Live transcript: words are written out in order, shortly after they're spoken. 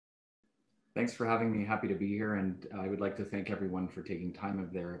Thanks for having me. Happy to be here. And I would like to thank everyone for taking time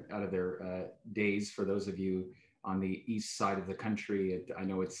out of their days. For those of you on the east side of the country, I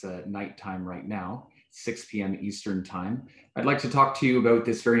know it's nighttime right now, 6 p.m. Eastern time. I'd like to talk to you about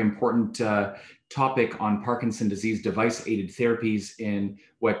this very important topic on Parkinson disease, device-aided therapies in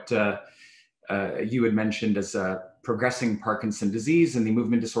what you had mentioned as progressing Parkinson disease. In the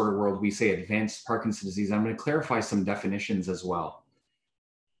movement disorder world, we say advanced Parkinson disease. I'm going to clarify some definitions as well.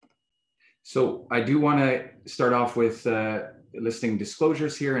 So I do want to start off with listing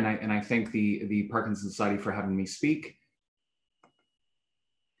disclosures here, and I thank the Parkinson Society for having me speak.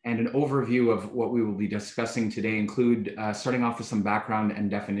 And an overview of what we will be discussing today include starting off with some background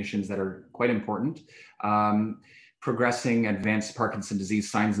and definitions that are quite important. Progressing advanced Parkinson disease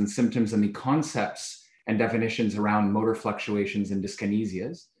signs and symptoms and the concepts and definitions around motor fluctuations and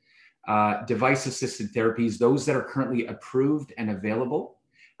dyskinesias. Device-assisted therapies, those that are currently approved and available.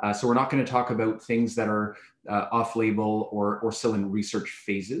 So we're not going to talk about things that are off-label or still in research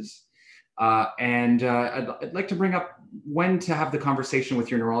phases. I'd like to bring up when to have the conversation with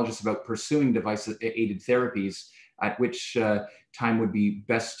your neurologist about pursuing device-aided therapies, at which time would be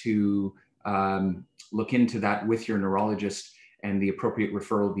best to look into that with your neurologist, and the appropriate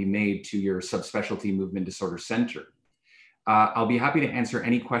referral be made to your subspecialty movement disorder center. I'll be happy to answer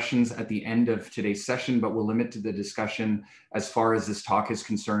any questions at the end of today's session, but we'll limit to the discussion as far as this talk is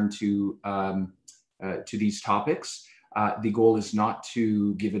concerned to these topics. The goal is not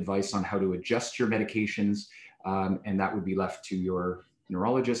to give advice on how to adjust your medications, and that would be left to your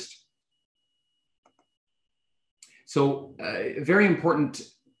neurologist. So a very important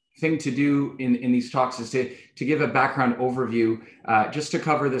thing to do in these talks is to give a background overview, just to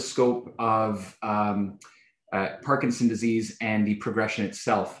cover the scope of Parkinson disease and the progression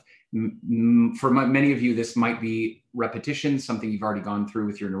itself. For many of you, this might be repetition, something you've already gone through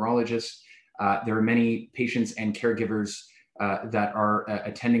with your neurologist. There are many patients and caregivers that are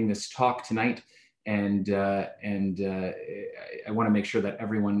attending this talk tonight, and I want to make sure that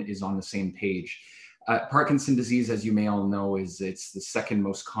everyone is on the same page. Parkinson disease, as you may all know, it's the second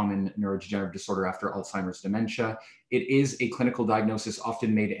most common neurodegenerative disorder after Alzheimer's dementia. It is a clinical diagnosis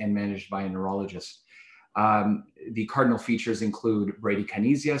often made and managed by a neurologist. The cardinal features include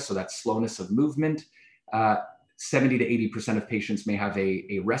bradykinesia, so that's slowness of movement. 70 to 80% of patients may have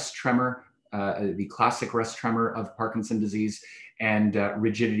a rest tremor, the classic rest tremor of Parkinson disease, and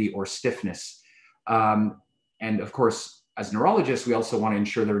rigidity or stiffness. And of course, as neurologists, we also want to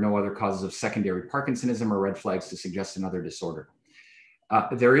ensure there are no other causes of secondary Parkinsonism or red flags to suggest another disorder.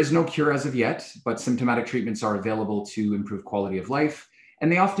 There is no cure as of yet, but symptomatic treatments are available to improve quality of life.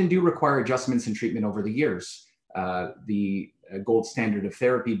 And they often do require adjustments in treatment over the years. The gold standard of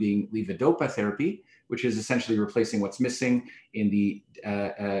therapy being levodopa therapy, which is essentially replacing what's missing in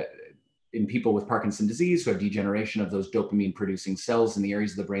people with Parkinson disease who have degeneration of those dopamine-producing cells in the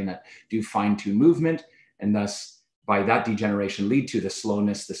areas of the brain that do fine-tune movement, and thus, by that degeneration, lead to the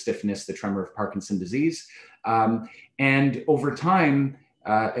slowness, the stiffness, the tremor of Parkinson disease. And over time,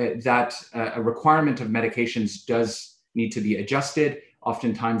 a requirement of medications does need to be adjusted.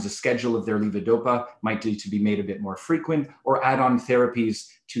 Oftentimes, the schedule of their levodopa might need to be made a bit more frequent, or add-on therapies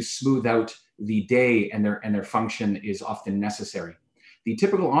to smooth out the day, and their function is often necessary. The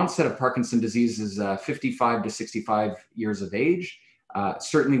typical onset of Parkinson disease is 55 to 65 years of age.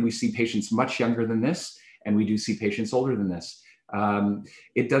 Certainly, we see patients much younger than this, and we do see patients older than this.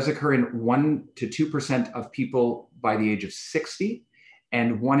 It does occur in 1 to 2% of people by the age of 60,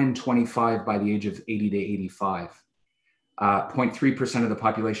 and 1 in 25 by the age of 80 to 85. 0.3% of the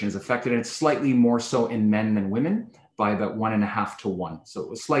population is affected, and it's slightly more so in men than women by about 1.5 to 1. So it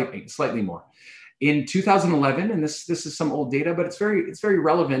was slightly more. In 2011, and this is some old data, but it's very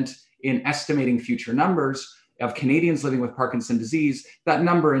relevant in estimating future numbers of Canadians living with Parkinson disease. That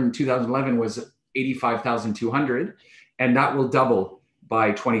number in 2011 was 85,200, and that will double by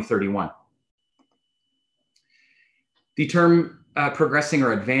 2031. The term progressing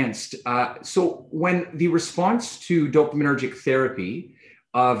or advanced. So when the response to dopaminergic therapy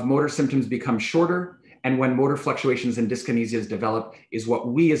of motor symptoms becomes shorter, and when motor fluctuations and dyskinesias develop, is what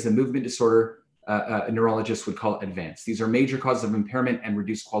we as the movement disorder neurologists would call advanced. These are major causes of impairment and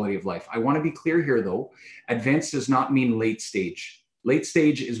reduced quality of life. I want to be clear here, though. Advanced does not mean late stage. Late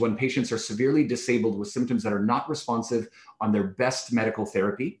stage is when patients are severely disabled with symptoms that are not responsive on their best medical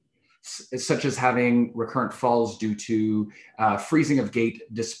therapy, such as having recurrent falls due to freezing of gait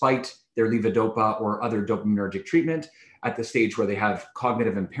despite their levodopa or other dopaminergic treatment. At the stage where they have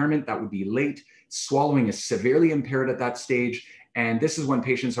cognitive impairment, that would be late. Swallowing is severely impaired at that stage. And this is when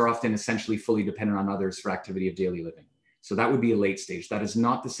patients are often essentially fully dependent on others for activity of daily living. So that would be a late stage. That is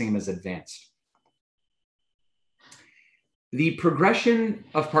not the same as advanced. The progression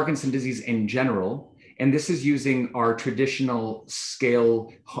of Parkinson's disease in general, and this is using our traditional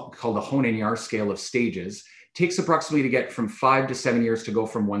scale called the Hoehn-Yahr scale of stages, takes approximately to get from 5 to 7 years to go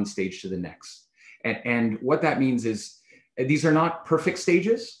from one stage to the next. And what that means is these are not perfect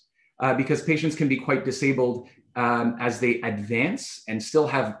stages because patients can be quite disabled as they advance and still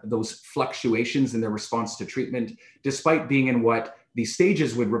have those fluctuations in their response to treatment, despite being in what the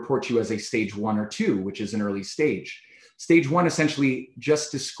stages would report you as a stage 1 or 2, which is an early stage. Stage 1 essentially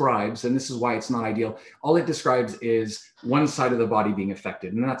just describes, and this is why it's not ideal, all it describes is one side of the body being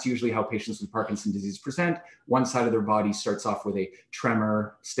affected. And that's usually how patients with Parkinson's disease present. One side of their body starts off with a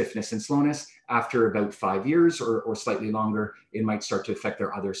tremor, stiffness, and slowness. After about 5 years or slightly longer, it might start to affect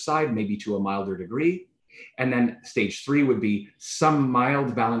their other side, maybe to a milder degree. And then stage 3 would be some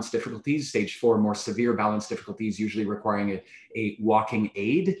mild balance difficulties. Stage 4, more severe balance difficulties, usually requiring a walking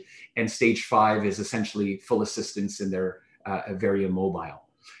aid. And stage 5 is essentially full assistance and they're very immobile.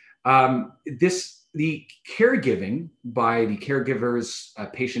 The caregiving by the caregivers,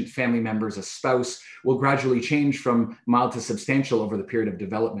 patient family members, a spouse will gradually change from mild to substantial over the period of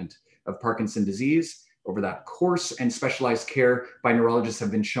development of Parkinson's disease. Over that course, and specialized care by neurologists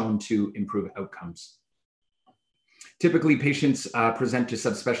have been shown to improve outcomes. Typically, patients present to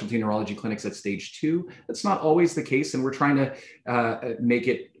subspecialty neurology clinics at stage 2. That's not always the case, and we're trying to make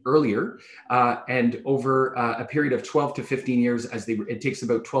it earlier. And over a period of 12 to 15 years, it takes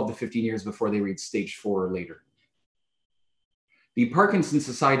about 12 to 15 years before they reach stage 4 or later. The Parkinson's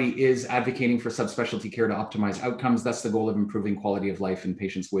Society is advocating for subspecialty care to optimize outcomes. That's the goal of improving quality of life in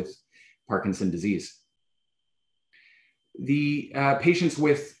patients with Parkinson's disease. The patients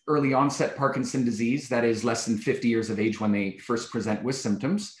with early onset Parkinson's disease, that is less than 50 years of age when they first present with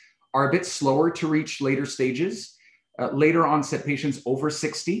symptoms, are a bit slower to reach later stages. Later onset patients over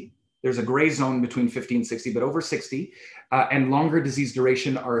 60, there's a gray zone between 50 and 60, but over 60, and longer disease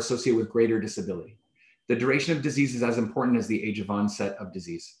duration are associated with greater disability. The duration of disease is as important as the age of onset of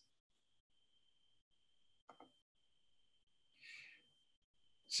disease.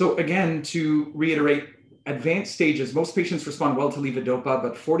 So again, to reiterate, advanced stages, most patients respond well to levodopa,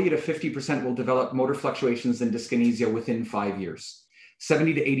 but 40 to 50% will develop motor fluctuations and dyskinesia within 5 years,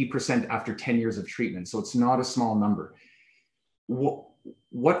 70 to 80% after 10 years of treatment. So it's not a small number.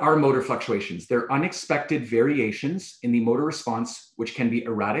 What are motor fluctuations? They're unexpected variations in the motor response, which can be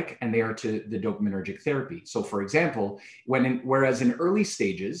erratic, and they are to the dopaminergic therapy. So for example, whereas in early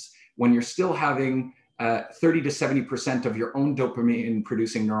stages, when you're still having 30 to 70% of your own dopamine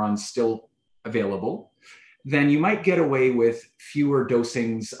producing neurons still available, then you might get away with fewer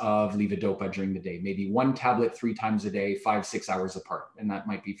dosings of levodopa during the day, maybe 1 tablet 3 times a day, 5-6 hours apart. And that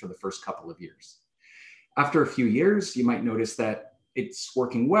might be for the first couple of years. After a few years, you might notice that it's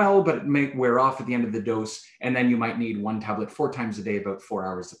working well, but it may wear off at the end of the dose. And then you might need 1 tablet 4 times a day, about 4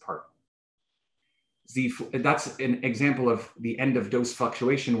 hours apart. That's an example of the end of dose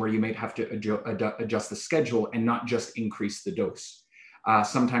fluctuation where you might have to adjust the schedule and not just increase the dose.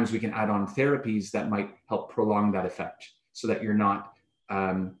 Sometimes we can add on therapies that might help prolong that effect so that you're not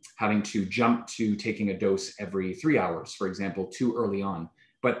having to jump to taking a dose every 3 hours, for example, too early on.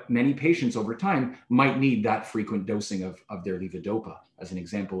 But many patients over time might need that frequent dosing of their levodopa as an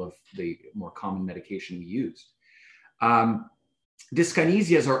example of the more common medication we use.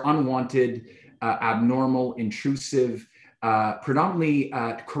 Dyskinesias are unwanted, abnormal, intrusive, predominantly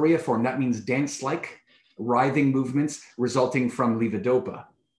choreiform. That means dance-like, writhing movements resulting from levodopa.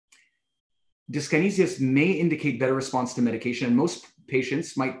 Dyskinesias may indicate better response to medication, and most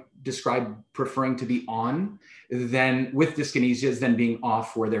patients might describe preferring to be on with dyskinesias than being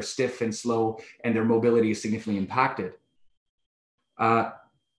off, where they're stiff and slow and their mobility is significantly impacted. On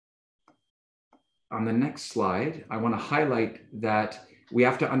the next slide, I want to highlight that we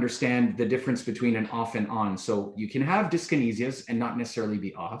have to understand the difference between an off and on. So you can have dyskinesias and not necessarily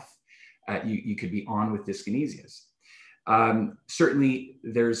be off. You could be on with dyskinesias. Certainly,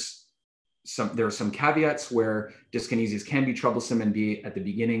 there are some caveats where dyskinesias can be troublesome and be at the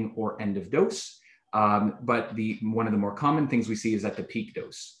beginning or end of dose. But one of the more common things we see is at the peak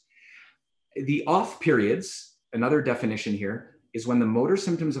dose. The off periods, another definition here, is when the motor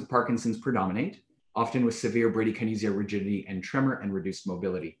symptoms of Parkinson's predominate, often with severe bradykinesia, rigidity, and tremor and reduced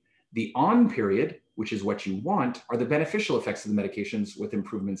mobility. The on period, which is what you want, are the beneficial effects of the medications with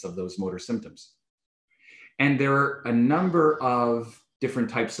improvements of those motor symptoms. And there are a number of different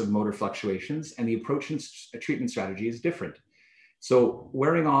types of motor fluctuations, and the approach and treatment strategy is different. So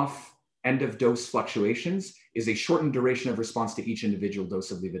wearing off end of dose fluctuations is a shortened duration of response to each individual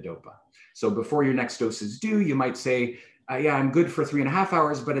dose of levodopa. So before your next dose is due, you might say, yeah, I'm good for 3.5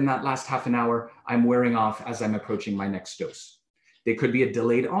 hours, but in that last half an hour, I'm wearing off as I'm approaching my next dose. They could be a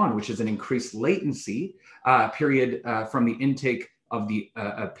delayed on, which is an increased latency period from the intake of the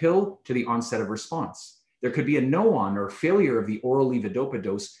pill to the onset of response. There could be a no on or failure of the oral levodopa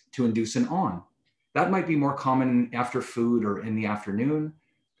dose to induce an on. That might be more common after food or in the afternoon.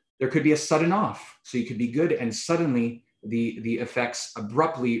 There could be a sudden off. So you could be good and suddenly the effects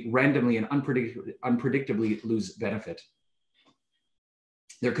abruptly, randomly, and unpredictably lose benefit.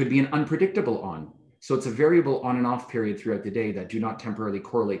 There could be an unpredictable on. So it's a variable on and off period throughout the day that do not temporarily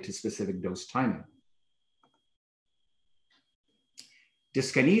correlate to specific dose timing.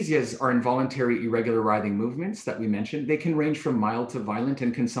 Dyskinesias are involuntary irregular writhing movements that we mentioned. They can range from mild to violent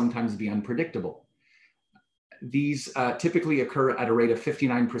and can sometimes be unpredictable. These typically occur at a rate of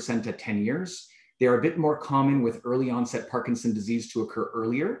 59% at 10 years. They are a bit more common with early onset Parkinson's disease to occur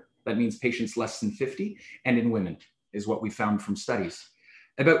earlier. That means patients less than 50, and in women is what we found from studies.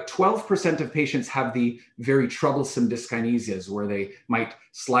 About 12% of patients have the very troublesome dyskinesias where they might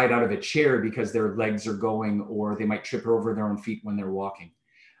slide out of a chair because their legs are going, or they might trip over their own feet when they're walking.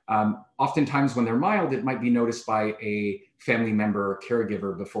 Oftentimes when they're mild, it might be noticed by a family member or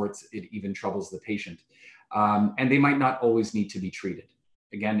caregiver before it even troubles the patient. And they might not always need to be treated.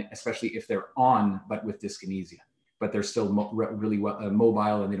 Again, especially if they're on, but with dyskinesia, but they're still really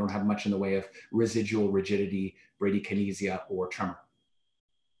mobile and they don't have much in the way of residual rigidity, bradykinesia, or tremor.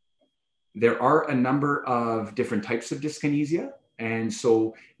 There are a number of different types of dyskinesia. And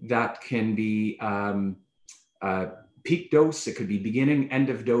so that can be peak dose, it could be beginning, end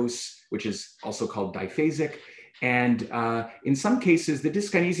of dose, which is also called diphasic. And in some cases, the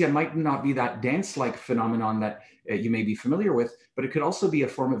dyskinesia might not be that dance-like phenomenon that you may be familiar with, but it could also be a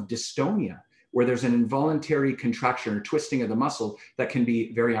form of dystonia, where there's an involuntary contraction or twisting of the muscle that can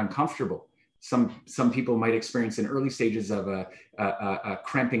be very uncomfortable. Some people might experience in early stages of a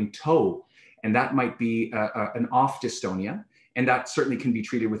cramping toe, and that might be an off dystonia. And that certainly can be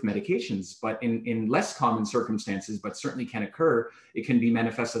treated with medications, but in less common circumstances, but certainly can occur, it can be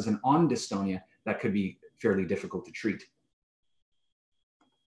manifest as an on dystonia that could be fairly difficult to treat.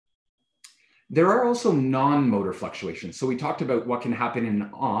 There are also non-motor fluctuations. So we talked about what can happen in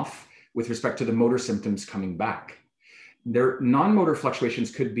off with respect to the motor symptoms coming back. Non-motor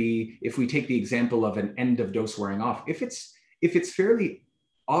fluctuations could be, if we take the example of an end of dose wearing off, if it's fairly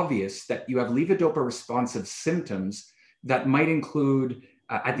obvious that you have levodopa responsive symptoms that might include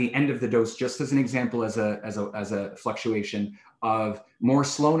at the end of the dose, just as an example, as a fluctuation of more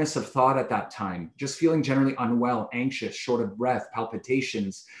slowness of thought at that time, just feeling generally unwell, anxious, short of breath,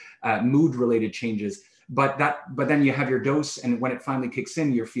 palpitations, mood-related changes. But then you have your dose, and when it finally kicks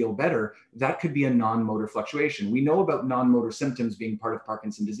in, you feel better. That could be a non-motor fluctuation. We know about non-motor symptoms being part of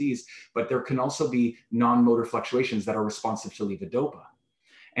Parkinson's disease, but there can also be non-motor fluctuations that are responsive to levodopa.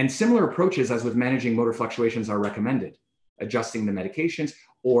 And similar approaches as with managing motor fluctuations are recommended. Adjusting the medications,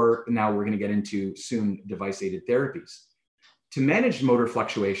 or now we're going to get into soon device-aided therapies. To manage motor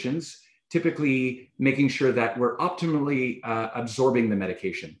fluctuations, typically making sure that we're optimally absorbing the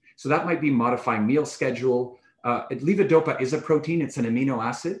medication. So that might be modifying meal schedule. Levodopa is a protein, it's an amino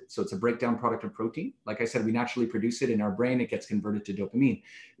acid, so it's a breakdown product of protein. Like I said, we naturally produce it in our brain, it gets converted to dopamine.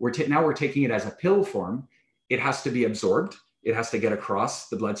 Now we're taking it as a pill form. It has to be absorbed, it has to get across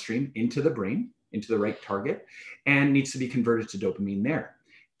the bloodstream into the brain, into the right target, and needs to be converted to dopamine there.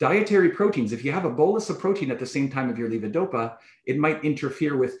 Dietary proteins, if you have a bolus of protein at the same time of your levodopa, it might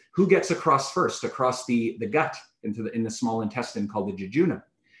interfere with who gets across first, across the gut in the small intestine called the jejunum.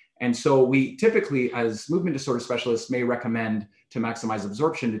 And so we typically, as movement disorder specialists, may recommend to maximize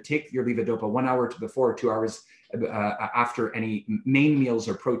absorption to take your levodopa 1 hour to before, 2 hours after any main meals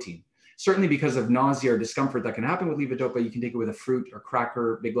or protein. Certainly because of nausea or discomfort that can happen with levodopa, you can take it with a fruit or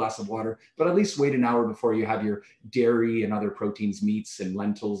cracker, big glass of water, but at least wait an hour before you have your dairy and other proteins, meats and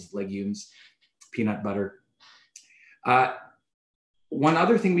lentils, legumes, peanut butter. One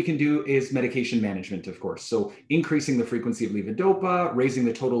other thing we can do is medication management, of course. So increasing the frequency of levodopa, raising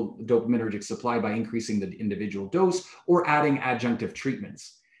the total dopaminergic supply by increasing the individual dose, or adding adjunctive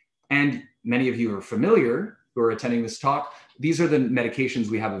treatments. And many of you are familiar who are attending this talk, these are the medications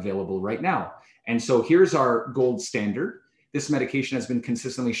we have available right now. And so here's our gold standard. This medication has been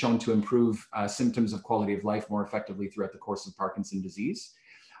consistently shown to improve symptoms of quality of life more effectively throughout the course of Parkinson's disease.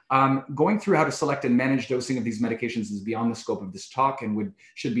 Going through how to select and manage dosing of these medications is beyond the scope of this talk and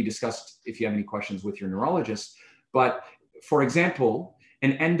should be discussed if you have any questions with your neurologist. But for example,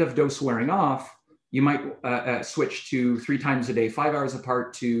 an end of dose wearing off, you might switch to 3 times a day, 5 hours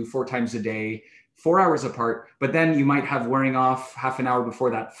apart, to 4 times a day, 4 hours apart, but then you might have wearing off half an hour before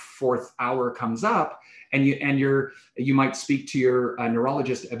that 4th hour comes up, And you might speak to your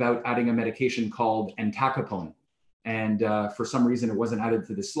neurologist about adding a medication called entacapone. And for some reason, it wasn't added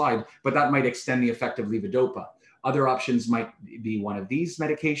to the slide, but that might extend the effect of levodopa. Other options might be one of these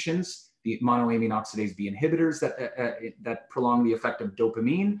medications, the monoamine oxidase B inhibitors that prolong the effect of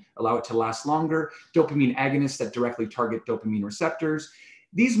dopamine, allow it to last longer, dopamine agonists that directly target dopamine receptors.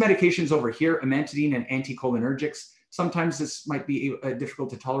 These medications over here, amantadine and anticholinergics, sometimes this might be difficult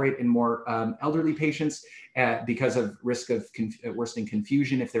to tolerate in more elderly patients because of risk of worsening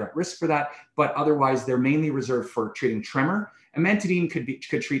confusion if they're at risk for that, but otherwise they're mainly reserved for treating tremor. Amantadine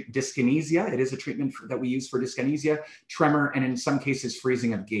could treat dyskinesia. It is a treatment that we use for dyskinesia, tremor, and in some cases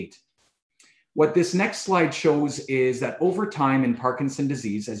freezing of gait. What this next slide shows is that over time in Parkinson's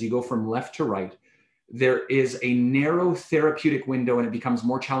disease, as you go from left to right, there is a narrow therapeutic window and it becomes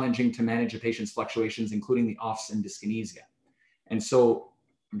more challenging to manage a patient's fluctuations, including the offs and dyskinesia. And so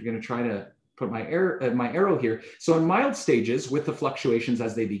I'm going to try to put my arrow here. So in mild stages with the fluctuations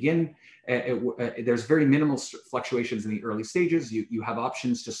as they begin, there's very minimal fluctuations in the early stages. You have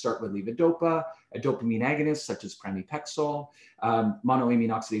options to start with levodopa, a dopamine agonist such as pramipexole, monoamine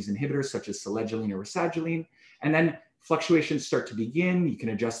oxidase inhibitors such as selegiline or rasagiline. And then fluctuations start to begin. You can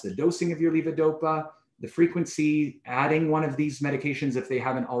adjust the dosing of your levodopa, the frequency, adding one of these medications if they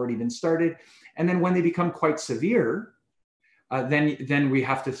haven't already been started. And then when they become quite severe, then we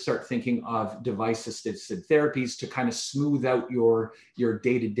have to start thinking of device-assisted therapies to kind of smooth out your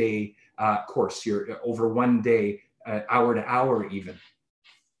day-to-day course, your over one day, hour to hour even.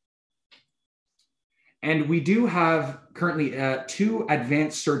 And we do have currently 2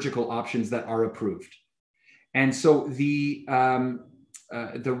 advanced surgical options that are approved. And so the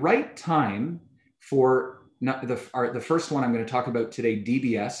right time for the first one I'm going to talk about today,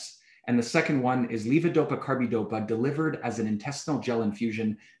 DBS, and the second one is levodopa carbidopa delivered as an intestinal gel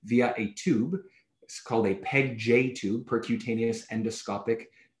infusion via a tube. It's called a PEG-J tube, percutaneous endoscopic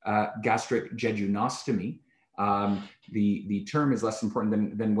gastric jejunostomy. The term is less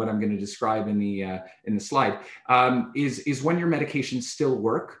important than what I'm going to describe in the slide. Is when your medications still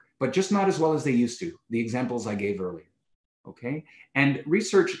work, but just not as well as they used to. The examples I gave earlier. Okay, and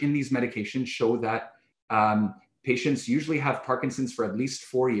research in these medications show that patients usually have Parkinson's for at least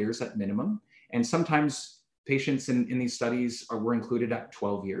 4 years at minimum. And sometimes patients in these studies were included at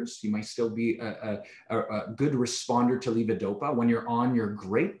 12 years. You might still be a good responder to levodopa. When you're on, you're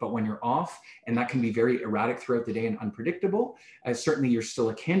great, but when you're off, and that can be very erratic throughout the day and unpredictable, certainly you're still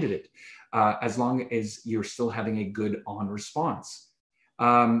a candidate as long as you're still having a good on response.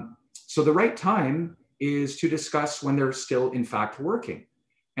 So the right time is to discuss when they're still in fact working.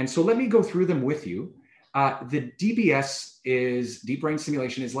 And so let me go through them with you. The DBS deep brain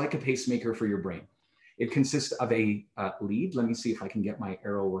stimulation is like a pacemaker for your brain. It consists of a lead. Let me see if I can get my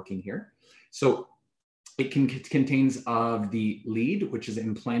arrow working here. So it contains of the lead, which is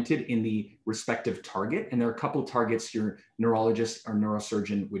implanted in the respective target. And there are a couple targets your neurologist or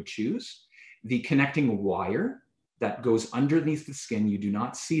neurosurgeon would choose. The connecting wire that goes underneath the skin, you do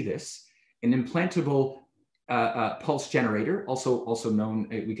not see this. An implantable pulse generator, also known,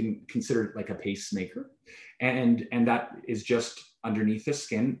 we can consider it like a pacemaker, and that is just underneath the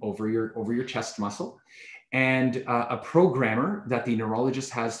skin over your chest muscle, and a programmer that the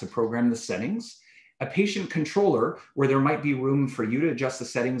neurologist has to program the settings, a patient controller where there might be room for you to adjust the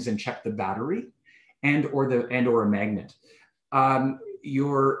settings and check the battery, and or a magnet.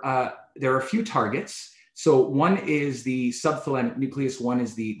 There are a few targets. So one is the subthalamic nucleus, one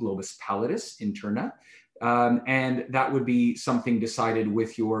is the globus pallidus interna. And that would be something decided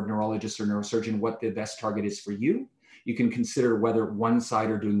with your neurologist or neurosurgeon what the best target is for you. You can consider whether one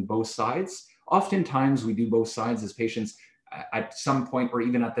side or doing both sides. Oftentimes we do both sides as patients at some point or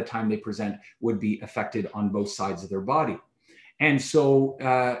even at the time they present would be affected on both sides of their body. And so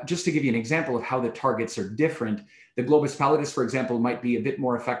just to give you an example of how the targets are different, the globus pallidus, for example, might be a bit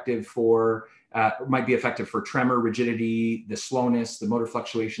more effective for tremor, rigidity, the slowness, the motor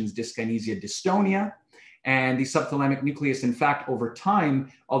fluctuations, dyskinesia, dystonia. And the subthalamic nucleus, in fact, over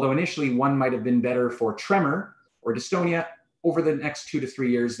time, although initially one might have been better for tremor or dystonia, over the next 2 to 3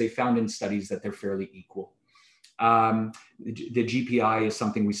 years, they found in studies that they're fairly equal. The GPI is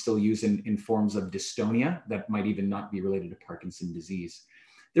something we still use in forms of dystonia that might even not be related to Parkinson's disease.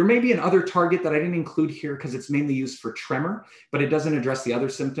 There may be another target that I didn't include here because it's mainly used for tremor, but it doesn't address the other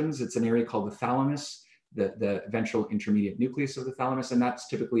symptoms. It's an area called the thalamus, the ventral intermediate nucleus of the thalamus, and that's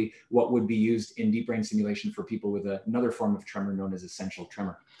typically what would be used in deep brain stimulation for people with another form of tremor known as essential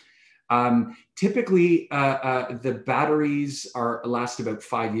tremor. Typically, the batteries last about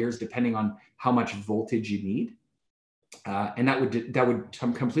 5 years, depending on how much voltage you need, and that would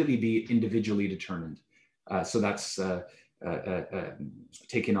completely be individually determined. So that's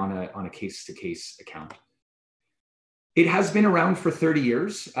taken on a case-to-case account. It has been around for 30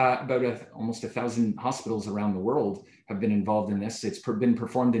 years. Almost 1,000 hospitals around the world have been involved in this. It's been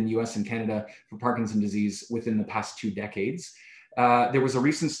performed in the US and Canada for Parkinson's disease within the past 2 decades. There was a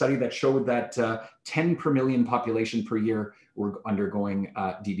recent study that showed that 10 per million population per year were undergoing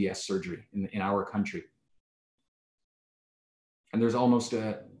DBS surgery in our country. And there's almost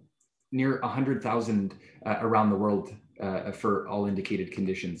near 100,000 around the world for all indicated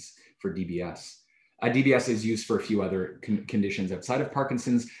conditions for DBS. DBS is used for a few other conditions outside of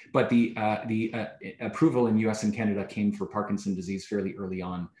Parkinson's, but the approval in US and Canada came for Parkinson's disease fairly early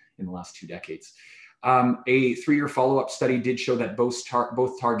on in the last 2 decades. A 3-year follow-up study did show that both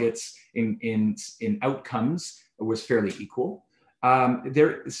targets in outcomes was fairly equal.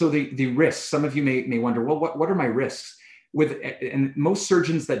 So the risks, some of you may wonder, well, what are my risks? And most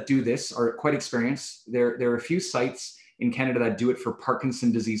surgeons that do this are quite experienced. There are a few sites in Canada that do it for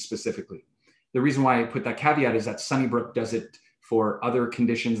Parkinson's disease specifically. The reason why I put that caveat is that Sunnybrook does it for other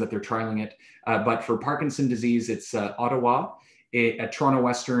conditions that they're trialing it. But for Parkinson's disease, it's Ottawa, at Toronto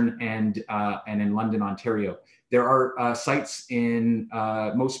Western, and in London, Ontario. There are sites in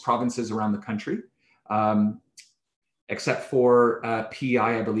most provinces around the country, except for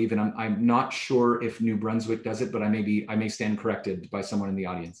PEI, I believe, and I'm not sure if New Brunswick does it, but I may stand corrected by someone in the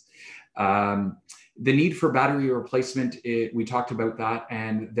audience. The need for battery replacement, we talked about that,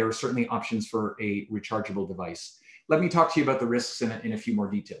 and there are certainly options for a rechargeable device. Let me talk to you about the risks in a few more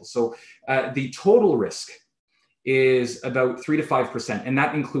details. So the total risk is about 3 to 5%, and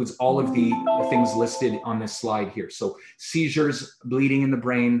that includes all of the things listed on this slide here. So seizures, bleeding in the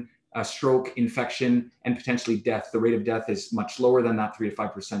brain, stroke, infection, and potentially death. The rate of death is much lower than that 3 to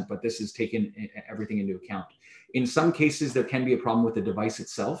 5%, but this is taken everything into account. In some cases, there can be a problem with the device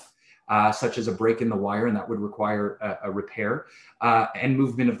itself, such as a break in the wire, and that would require a repair, and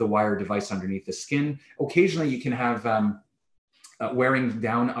movement of the wire device underneath the skin. Occasionally, you can have wearing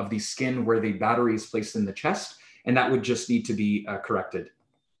down of the skin where the battery is placed in the chest, and that would just need to be corrected.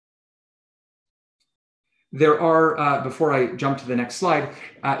 There are, before I jump to the next slide,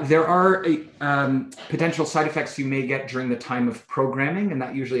 there are potential side effects you may get during the time of programming, and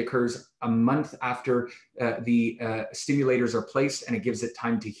that usually occurs a month after the stimulators are placed, and it gives it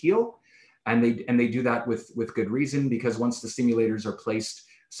time to heal. And they do that with good reason, because once the stimulators are placed,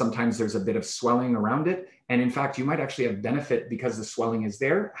 sometimes there's a bit of swelling around it. And in fact, you might actually have benefit because the swelling is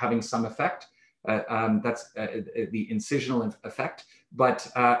there, having some effect. That's the incisional effect. But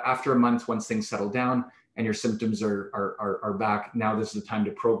after a month, once things settle down and your symptoms are back, now this is the time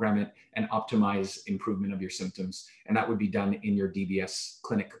to program it and optimize improvement of your symptoms. And that would be done in your DBS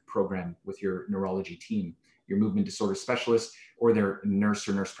clinic program with your neurology team, your movement disorder specialist, or their nurse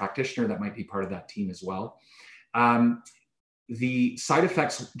or nurse practitioner that might be part of that team as well. The side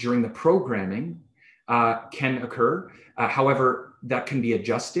effects during the programming can occur. However, that can be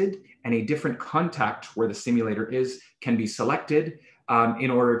adjusted, and a different contact where the stimulator is can be selected in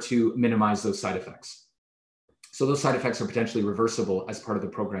order to minimize those side effects. So those side effects are potentially reversible as part of the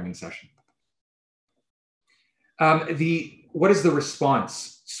programming session. What is the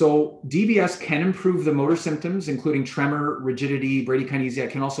response? So DBS can improve the motor symptoms, including tremor, rigidity, bradykinesia.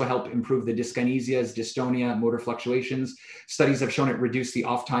 It can also help improve the dyskinesias, dystonia, motor fluctuations. Studies have shown it reduced the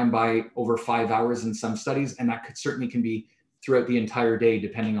off time by over 5 hours in some studies, and that certainly can be throughout the entire day,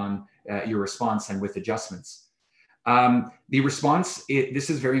 depending on your response and with adjustments. The response, this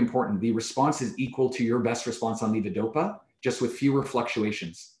is very important. The response is equal to your best response on levodopa, just with fewer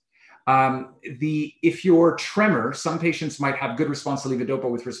fluctuations. If your tremor, some patients might have good response to levodopa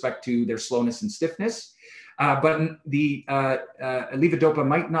with respect to their slowness and stiffness, but the levodopa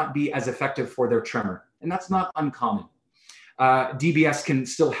might not be as effective for their tremor, and that's not uncommon. DBS can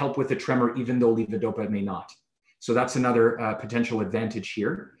still help with the tremor, even though levodopa may not. So that's another potential advantage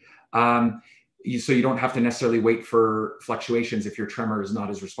here. So you don't have to necessarily wait for fluctuations if your tremor is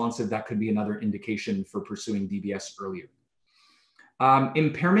not as responsive. That could be another indication for pursuing DBS earlier.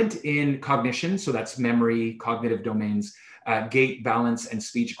 Impairment in cognition, so that's memory, cognitive domains, gait, balance, and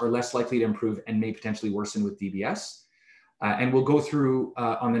speech are less likely to improve and may potentially worsen with DBS. And we'll go through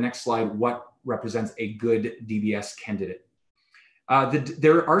on the next slide what represents a good DBS candidate.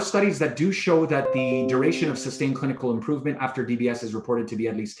 There are studies that do show that the duration of sustained clinical improvement after DBS is reported to be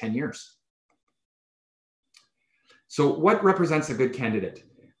at least 10 years. So what represents a good candidate?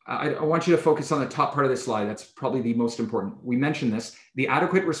 I want you to focus on the top part of this slide. That's probably the most important. We mentioned this, the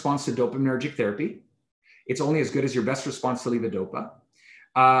adequate response to dopaminergic therapy. It's only as good as your best response to levodopa.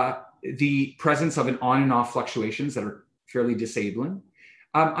 The presence of an on and off fluctuations that are fairly disabling.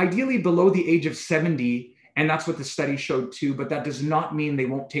 Ideally below the age of 70 And that's what the study showed too, but that does not mean they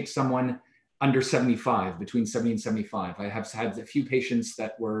won't take someone under 75, between 70 and 75. I have had a few patients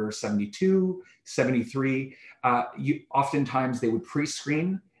that were 72, 73. Oftentimes they would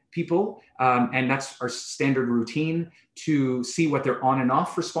pre-screen people, and that's our standard routine to see what their on and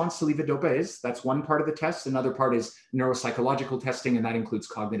off response to levodopa is. That's one part of the test. Another part is neuropsychological testing, and that includes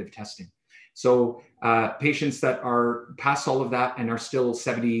cognitive testing. So patients that are past all of that and are still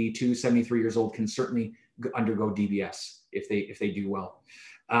 72, 73 years old can certainly undergo DBS if they do well.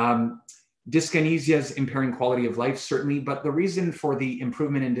 Dyskinesias impairing quality of life, certainly, but the reason for the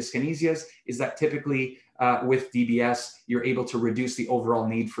improvement in dyskinesias is that typically with DBS, you're able to reduce the overall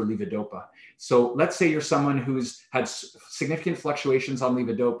need for levodopa. So let's say you're someone who's had significant fluctuations on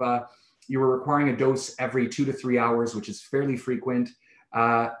levodopa, you were requiring a dose every 2 to 3 hours, which is fairly frequent.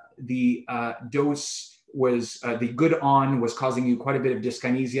 The dose was, the good on was causing you quite a bit of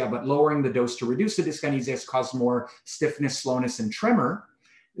dyskinesia, but lowering the dose to reduce the dyskinesia has caused more stiffness, slowness, and tremor.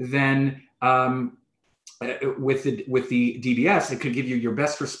 Then with the DBS, it could give you your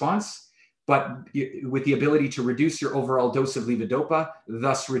best response, but with the ability to reduce your overall dose of levodopa,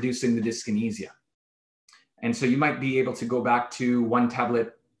 thus reducing the dyskinesia. And so you might be able to go back to 1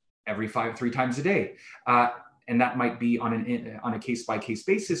 tablet every 3 times a day. And that might be on a case-by-case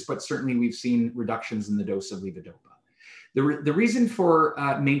basis, but certainly we've seen reductions in the dose of levodopa. The reason for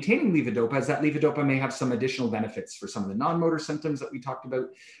maintaining levodopa is that levodopa may have some additional benefits for some of the non-motor symptoms that we talked about.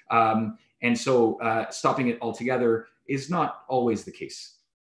 And so stopping it altogether is not always the case.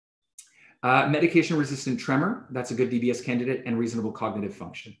 Medication-resistant tremor, that's a good DBS candidate, and reasonable cognitive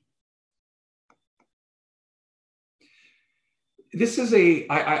function. This is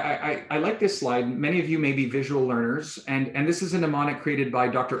I like this slide. Many of you may be visual learners, and this is a mnemonic created by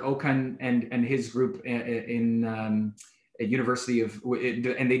Dr. Okan and his group in at University of,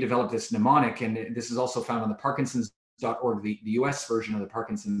 and they developed this mnemonic, and this is also found on the Parkinson's.org, the US version of the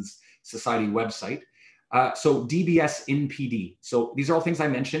Parkinson's Society website. So DBS in PD. So these are all things I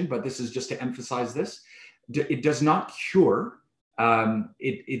mentioned, but this is just to emphasize this. It does not cure.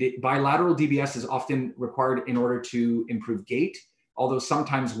 Bilateral DBS is often required in order to improve gait, although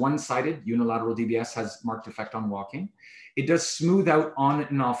sometimes one-sided unilateral DBS has marked effect on walking. It does smooth out on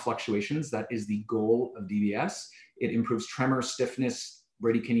and off fluctuations. That is the goal of DBS. It improves tremor, stiffness,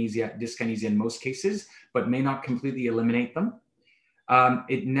 bradykinesia, dyskinesia in most cases, but may not completely eliminate them.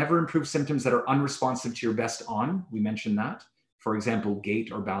 It never improves symptoms that are unresponsive to your best on. We mentioned that. For example,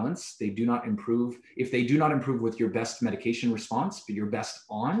 gait or balance, they do not improve. If they do not improve with your best medication response, but your best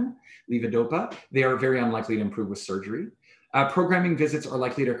on levodopa, they are very unlikely to improve with surgery. Programming visits are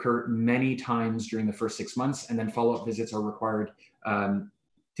likely to occur many times during the first 6 months, and then follow-up visits are required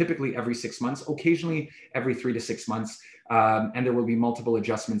typically every 6 months, occasionally every 3 to 6 months, and there will be multiple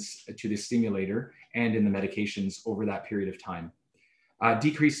adjustments to the stimulator and in the medications over that period of time.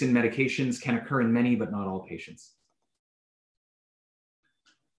 Decrease in medications can occur in many, but not all patients.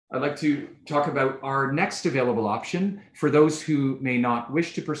 I'd like to talk about our next available option for those who may not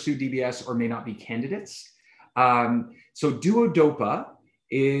wish to pursue DBS or may not be candidates. So duodopa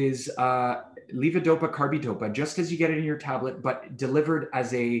is levodopa carbidopa, just as you get it in your tablet, but delivered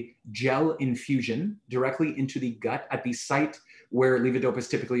as a gel infusion directly into the gut at the site where levodopa is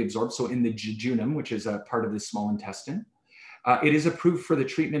typically absorbed, so in the jejunum, which is a part of the small intestine. It is approved for the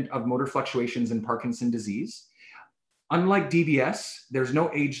treatment of motor fluctuations in Parkinson's disease. Unlike DBS, there's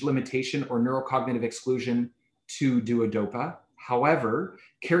no age limitation or neurocognitive exclusion to duodopa. However,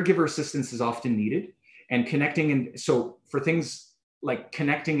 caregiver assistance is often needed, and so for things like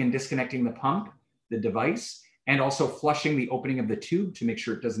connecting and disconnecting the pump, the device, and also flushing the opening of the tube to make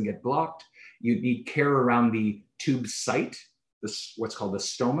sure it doesn't get blocked, you need care around the tube site, what's called the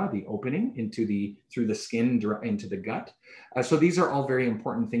stoma, the opening through the skin into the gut. So these are all very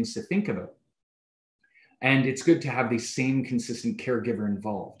important things to think about. And it's good to have the same consistent caregiver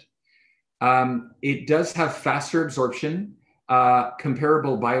involved. It does have faster absorption,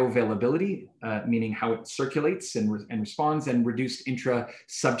 comparable bioavailability, meaning how it circulates and responds, and reduced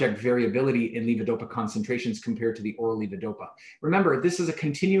intra-subject variability in levodopa concentrations compared to the oral levodopa. Remember, this is a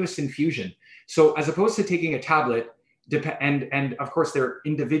continuous infusion. So as opposed to taking a tablet, and of course, there are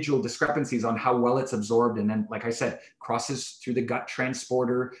individual discrepancies on how well it's absorbed. And then, like I said, crosses through the gut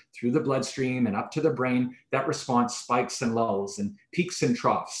transporter, through the bloodstream and up to the brain. That response spikes and lulls and peaks and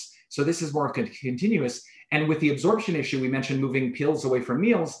troughs. So this is more continuous. And with the absorption issue, we mentioned moving pills away from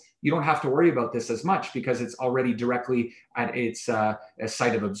meals. You don't have to worry about this as much because it's already directly at its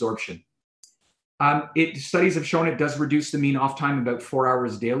site of absorption. Studies have shown it does reduce the mean off time about 4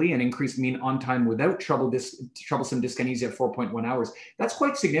 hours daily and increase mean on time without troublesome dyskinesia at 4.1 hours. That's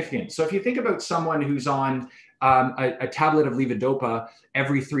quite significant. So if you think about someone who's on a tablet of levodopa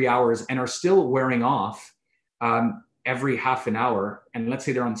every 3 hours and are still wearing off every half an hour, and let's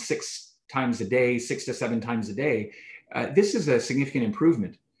say they're on 6 times a day, 6 to 7 times a day, this is a significant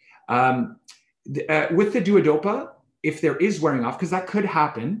improvement. With the duodopa, if there is wearing off, because that could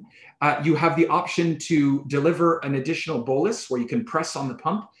happen, you have the option to deliver an additional bolus where you can press on the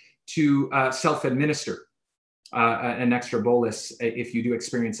pump to self-administer an extra bolus if you do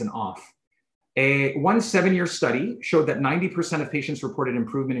experience an off. One 7-year study showed that 90% of patients reported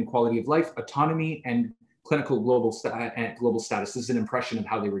improvement in quality of life, autonomy, and clinical global status. This is an impression of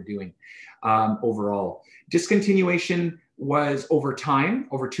how they were doing overall. Discontinuation was over time,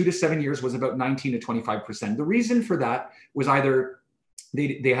 over 2 to 7 years, was about 19 to 25%. The reason for that was either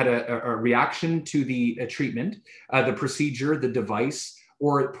they had a reaction to the treatment, the procedure, the device,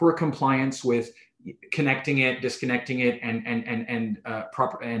 or poor compliance with connecting it, disconnecting it, and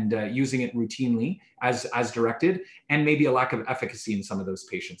using it routinely as directed, and maybe a lack of efficacy in some of those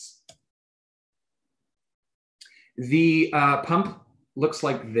patients. The pump looks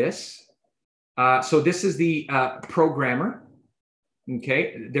like this. So this is the programmer.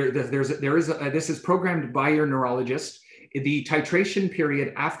 Okay, this is programmed by your neurologist. The titration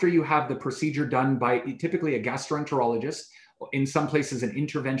period after you have the procedure done by typically a gastroenterologist, in some places an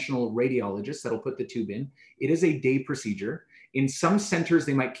interventional radiologist that'll put the tube in. It is a day procedure. In some centers,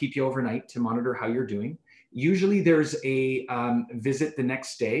 they might keep you overnight to monitor how you're doing. Usually there's a visit the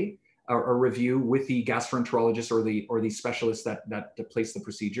next day, a review with the gastroenterologist or the specialist that placed the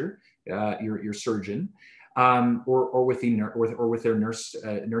procedure, your surgeon, or with their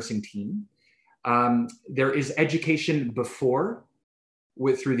nursing team. There is education before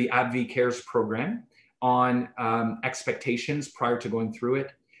through the AbbVie CARES program on expectations prior to going through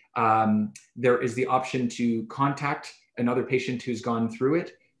it. There is the option to contact another patient who's gone through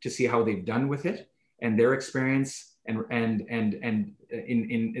it to see how they've done with it and their experience, and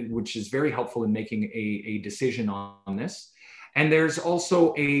which is very helpful in making a decision on this. And there's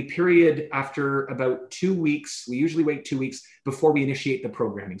also a period after about 2 weeks. We usually wait 2 weeks before we initiate the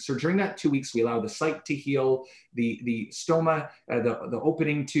programming. So during that 2 weeks, we allow the site to heal, the stoma, the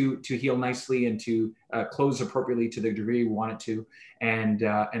opening to heal nicely and to close appropriately to the degree we want it to. And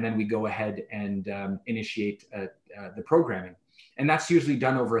then we go ahead and initiate the programming. And that's usually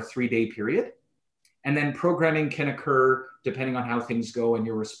done over a 3-day period. And then programming can occur depending on how things go and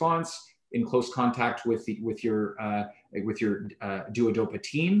your response, in close contact with your duodopa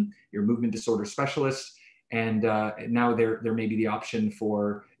team, your movement disorder specialist. And now there may be the option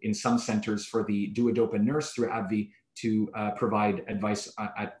for, in some centers, for the duodopa nurse through AbbVie to provide advice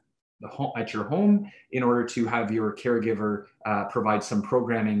at your home in order to have your caregiver provide some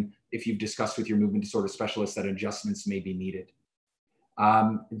programming if you've discussed with your movement disorder specialist that adjustments may be needed.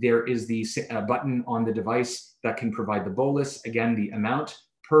 There is the button on the device that can provide the bolus. Again, the amount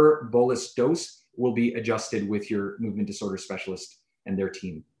per bolus dose will be adjusted with your movement disorder specialist and their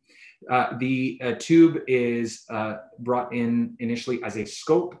team. The tube is brought in initially as a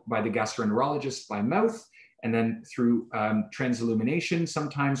scope by the gastroenterologist by mouth, and then through transillumination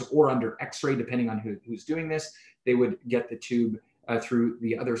sometimes, or under X-ray, depending on who's doing this. They would get the tube through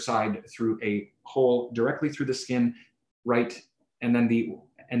the other side through a hole directly through the skin, right? And then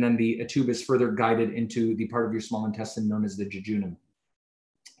the tube is further guided into the part of your small intestine known as the jejunum.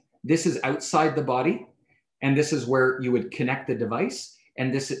 This is outside the body, and this is where you would connect the device,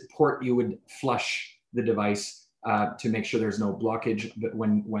 and this port you would flush the device to make sure there's no blockage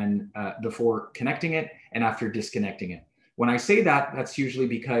before connecting it and after disconnecting it. When I say that, that's usually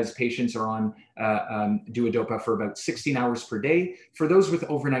because patients are on duodopa for about 16 hours per day. For those with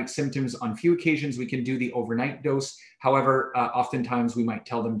overnight symptoms, on few occasions, we can do the overnight dose. However, oftentimes we might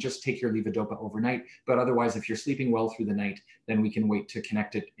tell them just take your levodopa overnight. But otherwise, if you're sleeping well through the night, then we can wait to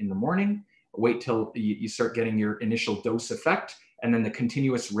connect it in the morning, wait till you start getting your initial dose effect, and then the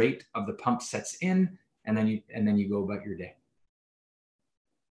continuous rate of the pump sets in, and then you go about your day.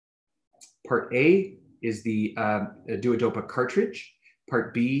 Part A is the duodopa cartridge.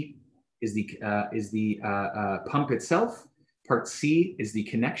 Part B is the pump itself. Part C is the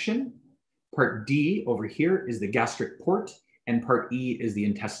connection. Part D over here is the gastric port, and part E is the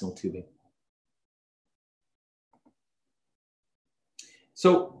intestinal tubing.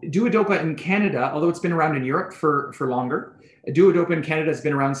 So duodopa in Canada, although it's been around in Europe for longer, duodopa in Canada has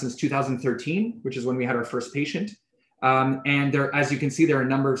been around since 2013, which is when we had our first patient. And there, as you can see, there are a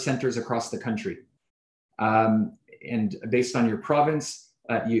number of centers across the country. And based on your province,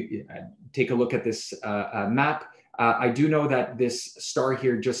 you take a look at this map. I do know that this star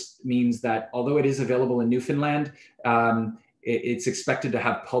here just means that although it is available in Newfoundland, it's expected to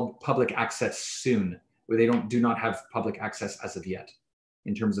have public access soon, where they do not have public access as of yet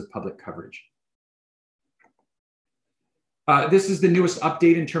in terms of public coverage. This is the newest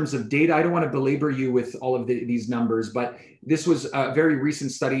update in terms of data. I don't want to belabor you with all of these numbers, but this was a very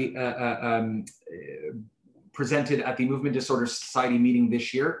recent study presented at the Movement Disorder Society meeting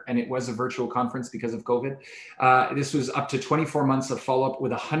this year, and it was a virtual conference because of COVID. This was up to 24 months of follow-up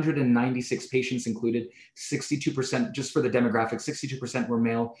with 196 patients included, 62%, just for the demographics, 62% were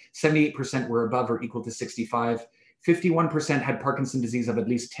male, 78% were above or equal to 65, 51% had Parkinson's disease of at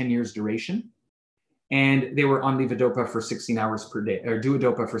least 10 years duration, and they were on levodopa for 16 hours per day, or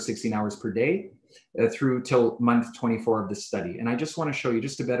duodopa for 16 hours per day through till month 24 of the study. And I just want to show you,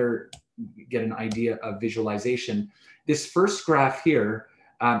 just to better get an idea of visualization. This first graph here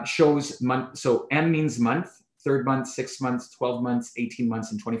shows month, so M means month, 3rd month, 6 months, 12 months, 18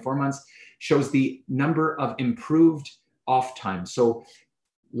 months, and 24 months, shows the number of improved off time. So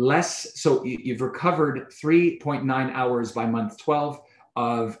you've recovered 3.9 hours by month 12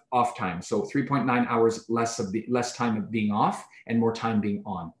 of off time. So 3.9 hours less time of being off and more time being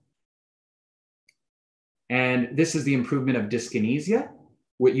on. And this is the improvement of dyskinesia.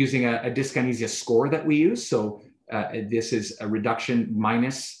 We're using a dyskinesia score that we use. So this is a reduction,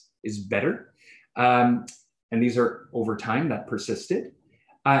 minus is better. And these are over time that persisted.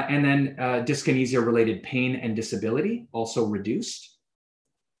 And then dyskinesia related pain and disability also reduced.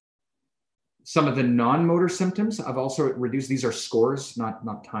 Some of the non-motor symptoms have also reduced. These are scores,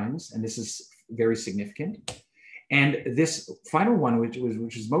 not times. And this is very significant. And this final one, which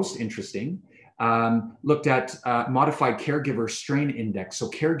is most interesting, looked at modified caregiver strain index, so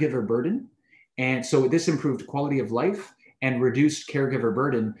caregiver burden. And so this improved quality of life and reduced caregiver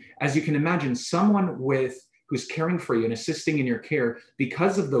burden. As you can imagine, someone who's caring for you and assisting in your care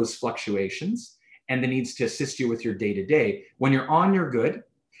because of those fluctuations and the needs to assist you with your day-to-day. When you're on, you're good.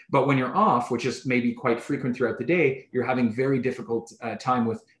 But when you're off, which is maybe quite frequent throughout the day, you're having very difficult time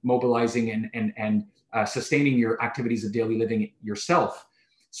with mobilizing and sustaining your activities of daily living yourself.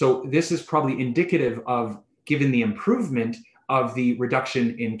 So this is probably indicative of, given the improvement of the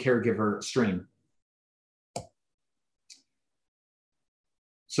reduction in caregiver strain.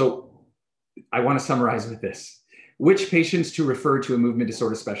 So I want to summarize with this. Which patients to refer to a movement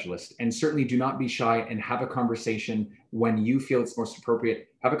disorder specialist, and certainly do not be shy and have a conversation when you feel it's most appropriate.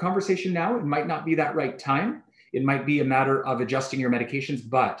 Have a conversation now. It might not be that right time. It might be a matter of adjusting your medications,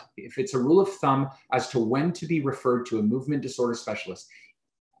 but if it's a rule of thumb as to when to be referred to a movement disorder specialist,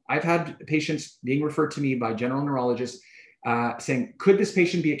 I've had patients being referred to me by general neurologists saying, could this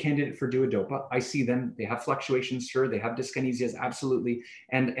patient be a candidate for duodopa? I see them, they have fluctuations, sure, they have dyskinesias, absolutely.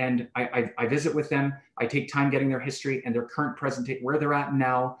 And I visit with them, I take time getting their history and their current presentation, where they're at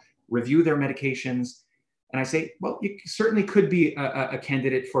now, review their medications. And I say, well, you certainly could be a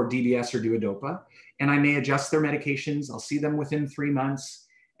candidate for DBS or duodopa. And I may adjust their medications. I'll see them within 3 months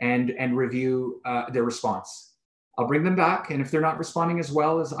and review their response. I'll bring them back, and if they're not responding as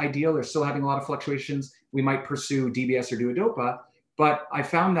well as ideal or still having a lot of fluctuations, we might pursue DBS or duodopa. But I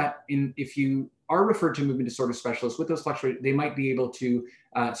found that if you are referred to a movement disorder specialist with those fluctuations, they might be able to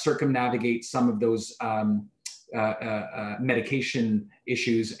circumnavigate some of those medication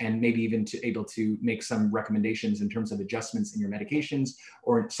issues, and maybe even able to make some recommendations in terms of adjustments in your medications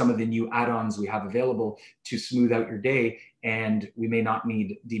or some of the new add-ons we have available to smooth out your day. And we may not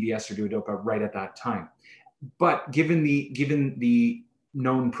need DBS or duodopa right at that time. But given the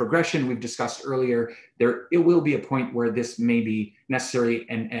known progression we've discussed earlier, it will be a point where this may be necessary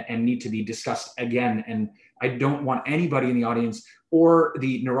and need to be discussed again. And I don't want anybody in the audience or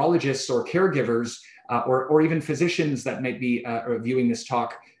the neurologists or caregivers or even physicians that might be viewing this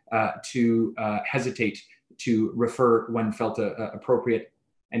talk to hesitate to refer when felt appropriate.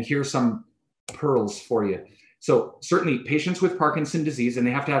 And here's some pearls for you. So certainly patients with Parkinson's disease, and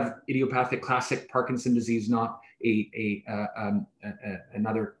they have to have idiopathic classic Parkinson's disease, not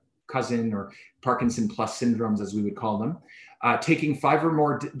another cousin or Parkinson plus syndromes, as we would call them, taking 5 or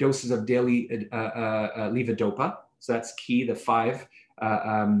more doses of daily levodopa. So that's key, the 5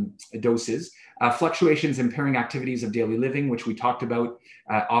 doses. Fluctuations impairing activities of daily living, which we talked about,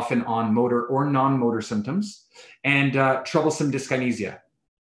 often on motor or non-motor symptoms, and troublesome dyskinesia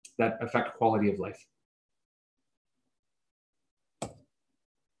that affect quality of life.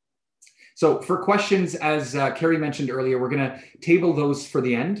 So for questions, as Cary mentioned earlier, we're going to table those for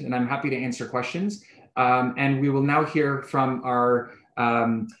the end, and I'm happy to answer questions. And we will now hear from our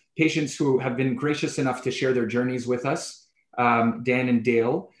patients who have been gracious enough to share their journeys with us. Dan and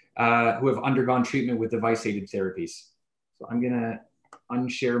Dale, who have undergone treatment with device aided therapies. So I'm going to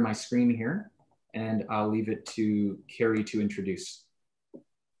unshare my screen here, and I'll leave it to Cary to introduce.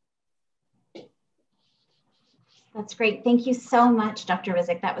 That's great. Thank you so much, Dr.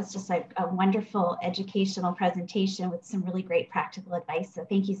 Rizek. That was just a wonderful educational presentation with some really great practical advice. So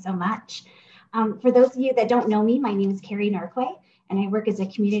thank you so much. For those of you that don't know me, my name is Cary Norquay, and I work as a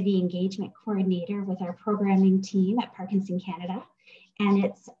community engagement coordinator with our programming team at Parkinson Canada. And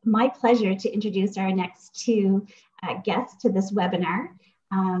it's my pleasure to introduce our next two guests to this webinar.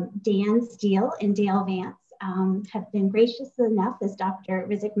 Dan Steele and Dale Vance have been gracious enough, as Dr.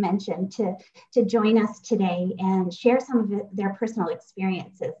 Rizek mentioned, to join us today and share some of their personal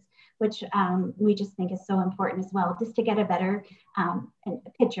experiences, which we just think is so important as well, just to get a better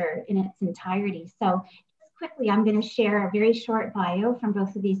picture in its entirety. So just quickly, I'm going to share a very short bio from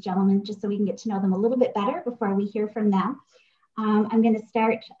both of these gentlemen, just so we can get to know them a little bit better before we hear from them. I'm going to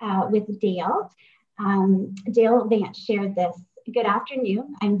start with Dale. Dale Vance shared this. Good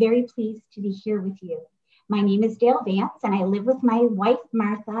afternoon. I'm very pleased to be here with you. My name is Dale Vance, and I live with my wife,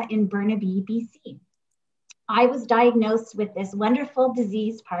 Martha, in Burnaby, BC. I was diagnosed with this wonderful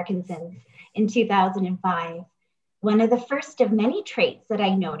disease, Parkinson's, in 2005. One of the first of many traits that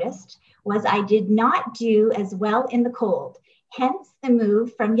I noticed was I did not do as well in the cold, hence the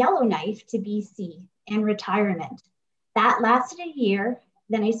move from Yellowknife to BC and retirement. That lasted a year.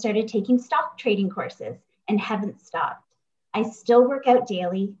 Then I started taking stock trading courses and haven't stopped. I still work out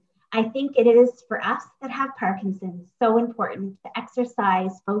daily. I think it is for us that have Parkinson's so important to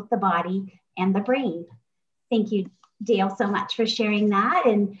exercise both the body and the brain. Thank you, Dale, so much for sharing that.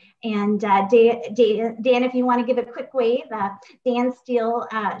 And Dan, if you want to give a quick wave, Dan Steele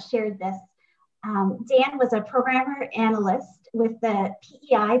shared this. Dan was a programmer analyst with the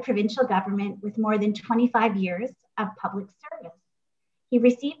PEI provincial government with more than 25 years of public service. He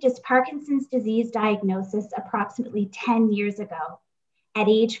received his Parkinson's disease diagnosis approximately 10 years ago. At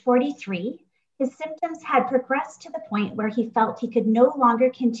age 43, his symptoms had progressed to the point where he felt he could no longer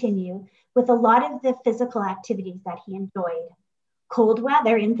continue with a lot of the physical activities that he enjoyed. Cold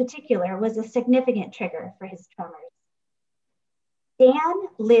weather in particular was a significant trigger for his tremors. Dan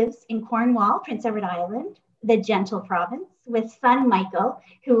lives in Cornwall, Prince Edward Island, the Gentle Province, with son Michael,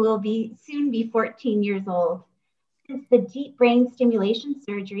 who will soon be 14 years old. Since the deep brain stimulation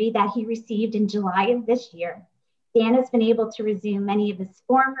surgery that he received in July of this year, Dan has been able to resume many of his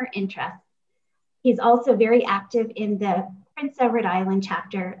former interests. He's also very active in the Prince Edward Island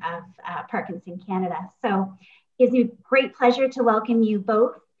chapter of Parkinson Canada. So it gives me great pleasure to welcome you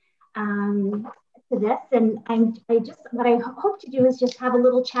both to this. And what I hope to do is just have a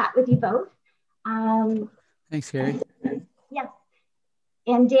little chat with you both. Thanks, Cary. Yes.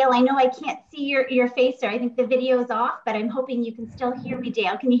 And Dale, I know I can't see your face, or I think the video is off, but I'm hoping you can still hear me,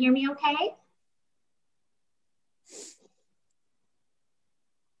 Dale. Can you hear me okay?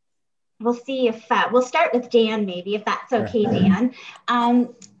 We'll see if, we'll start with Dan maybe, if that's okay, sure. Dan.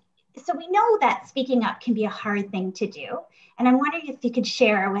 So we know that speaking up can be a hard thing to do. And I'm wondering if you could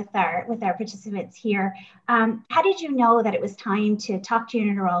share with our participants here, how did you know that it was time to talk to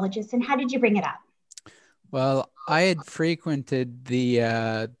your neurologist, and how did you bring it up? Well, I had frequented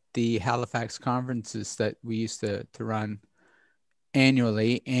the Halifax conferences that we used to run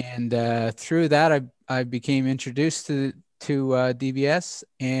annually. And through that, I became introduced to DBS.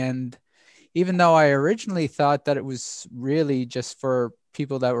 And even though I originally thought that it was really just for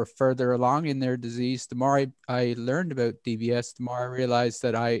people that were further along in their disease, the more I learned about DBS, the more I realized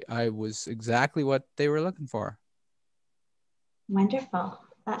that I was exactly what they were looking for. Wonderful.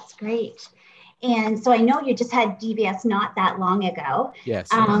 That's great. And so I know you just had DBS not that long ago. Yes.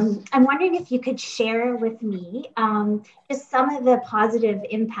 I'm wondering if you could share with me just some of the positive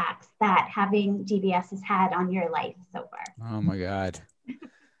impacts that having DBS has had on your life so far. Oh my God.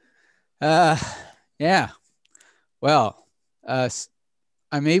 Yeah. Well,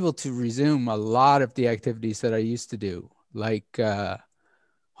 I'm able to resume a lot of the activities that I used to do, like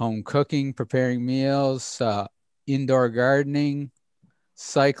home cooking, preparing meals, indoor gardening,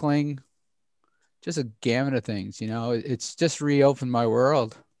 cycling, just a gamut of things. You know, it's just reopened my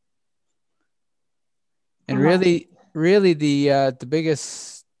world. And really the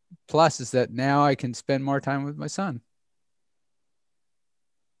biggest plus is that now I can spend more time with my son.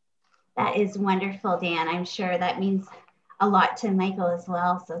 That is wonderful, Dan. I'm sure that means a lot to Michael as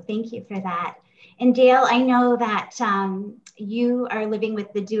well. So thank you for that. And Dale, I know that you are living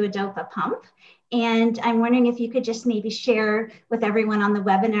with the L-dopa pump. And I'm wondering if you could just maybe share with everyone on the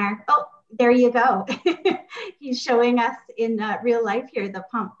webinar. Oh, there you go. He's showing us in real life here, the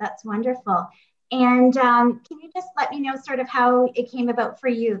pump. That's wonderful. And can you just let me know sort of how it came about for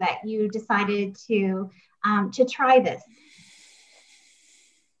you that you decided to try this?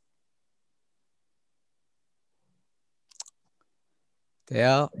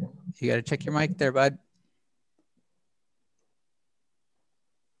 Dale, you got to check your mic there, bud.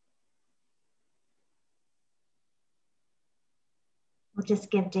 We'll just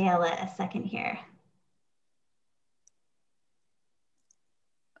give Dale a second here.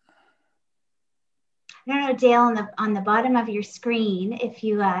 I don't know, Dale, on the bottom of your screen, if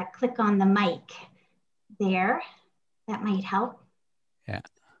you click on the mic there, that might help. Yeah.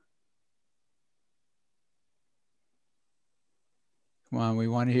 Come on, we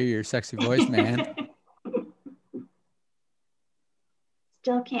want to hear your sexy voice, man.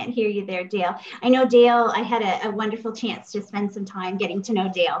 Still can't hear you there, Dale. I know Dale, I had a wonderful chance to spend some time getting to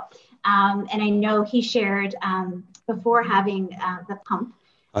know Dale. And I know he shared before having the pump.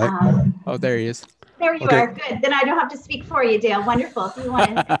 Oh, there he is. There you are. Good. Then I don't have to speak for you, Dale. Wonderful. If you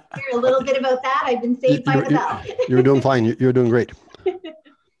want to hear a little bit about that, I've been saved by the bell. You're doing fine. You're doing great.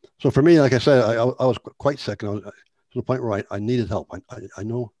 So for me, like I said, I was quite sick, and I was to the point where I needed help. I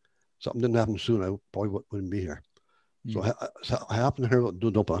know something didn't happen soon, I probably wouldn't be here. So I happened to hear about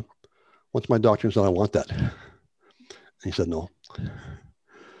L-dopa. Once my doctor said, I want that. And he said, no.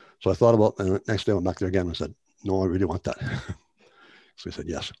 So I thought about it, and the next day I went back there again and said, no, I really want that. So he said,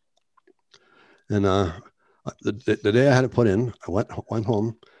 yes. And the day I had it put in, I went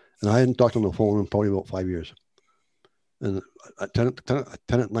home, and I hadn't talked on the phone in probably about 5 years. And at 10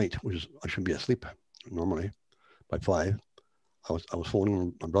 at night, which is, I should be asleep normally, by 5, I was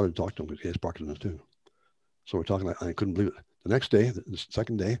phoning my brother to talk to him because he has Parkinson's too. So we're talking, I couldn't believe it. The next day, the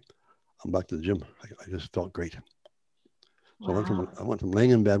second day, I'm back to the gym. I just felt great. So wow. I went from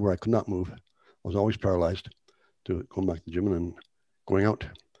laying in bed where I could not move, I was always paralyzed, to going back to the gym and then going out.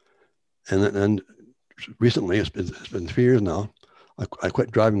 And recently, it's been 3 years now, I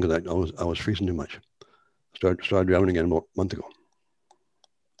quit driving because I was freezing too much. Started driving again about a month ago.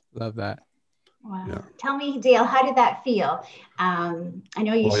 Love that. Wow. Yeah. Tell me, Dale, how did that feel? I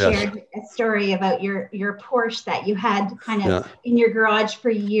know you shared a story about your Porsche that you had kind of in your garage for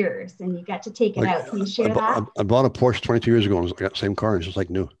years, and you got to take it out. Can you share that? I bought a Porsche 22 years ago, and I got the same car, and it's just like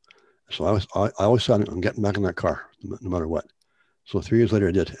new. So I always said I'm getting back in that car, no matter what. So 3 years later,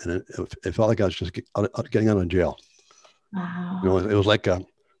 I did, and it felt like I was just getting out of jail. Wow. You know, it was like when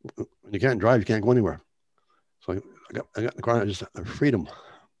you can't drive, you can't go anywhere. So I got in the car, and I just freedom.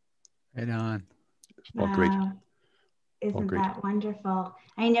 Right on. It felt great. Isn't that wonderful?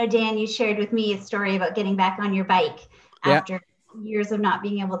 I know, Dan, you shared with me a story about getting back on your bike after years of not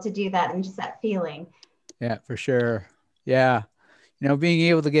being able to do that, and just that feeling. Yeah, for sure. Yeah. You know, being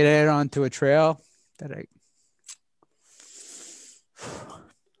able to get out onto a trail that I...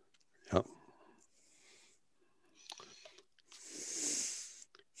 Yep.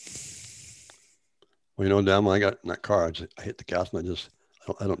 Well, you know, Dan, when I got in that car, I hit the gas, and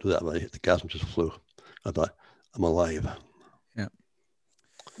I don't do that, but I hit the gas and just flew. I thought, I'm alive. Yeah.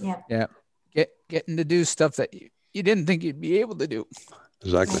 Yeah. Yeah. Getting to do stuff that you didn't think you'd be able to do.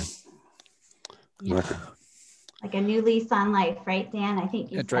 Exactly. Yeah. Exactly. Like a new lease on life, right, Dan? I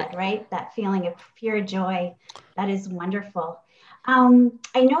think you said, right? That feeling of pure joy. That is wonderful. I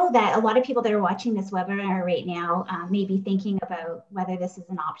know that a lot of people that are watching this webinar right now may be thinking about whether this is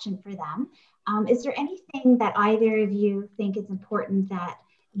an option for them. Is there anything that either of you think is important that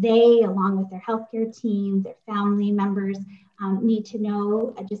they, along with their healthcare team, their family members, need to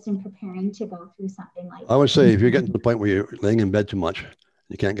know just in preparing to go through something like this? I would say if you're getting to the point where you're laying in bed too much, and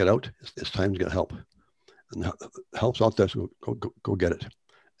you can't get out, it's time to get help. And help's out there, so go get it.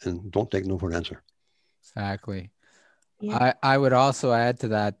 And don't take no for an answer. Exactly. Yeah. I would also add to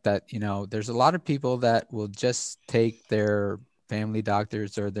that, you know, there's a lot of people that will just take their family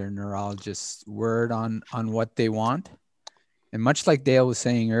doctors or their neurologist's word on what they want. And much like Dale was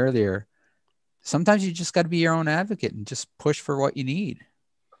saying earlier, sometimes you just got to be your own advocate and just push for what you need.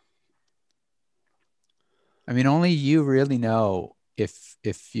 I mean, only you really know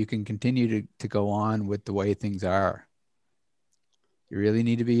if you can continue to go on with the way things are. You really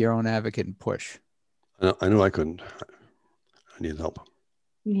need to be your own advocate and push. I knew I couldn't. I needed help.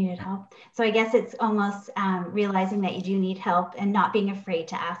 You needed help. So I guess it's almost realizing that you do need help and not being afraid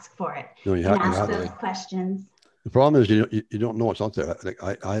to ask for it. No, you and have ask to. those questions. The problem is you don't know what's out there. Like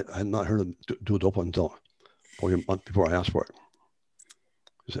I had not heard of L-dopa until probably a month before I asked for it.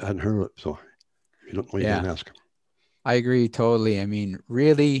 I hadn't heard of it, so you don't know, you can't ask. I agree totally. I mean,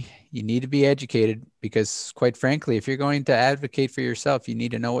 really, you need to be educated because, quite frankly, if you're going to advocate for yourself, you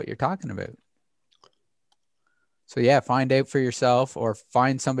need to know what you're talking about. So yeah, find out for yourself or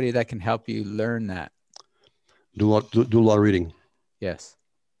find somebody that can help you learn that. Do a lot of reading. Yes.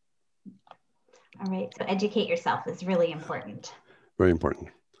 All right. So educate yourself is really important. Very important.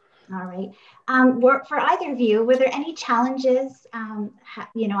 All right. For either of you, were there any challenges?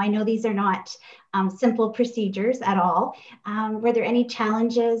 I know these are not simple procedures at all. Were there any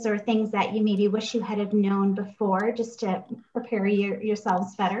challenges or things that you maybe wish you had have known before just to prepare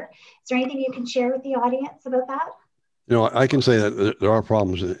yourselves better? Is there anything you can share with the audience about that? I can say that there are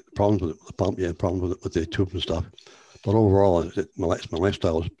problems with the pump, problems with the tube and stuff. But overall, my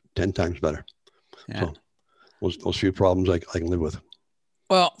lifestyle is 10 times better. Yeah. So those few problems I can live with.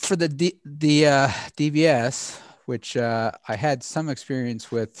 Well, for the DBS, which I had some experience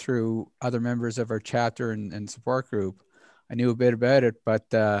with through other members of our chapter and support group, I knew a bit about it.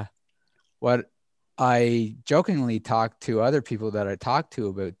 But what I jokingly talked to other people that I talked to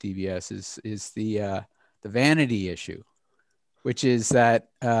about DBS is the vanity issue, which is that,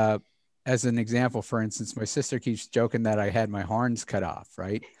 as an example, for instance, my sister keeps joking that I had my horns cut off,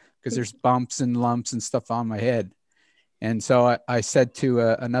 right? Because there's bumps and lumps and stuff on my head. And so I said to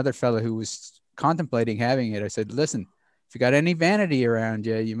another fellow who was contemplating having it, I said, listen, if you got any vanity around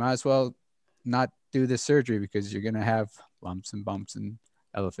you, you might as well not do this surgery because you're going to have lumps and bumps and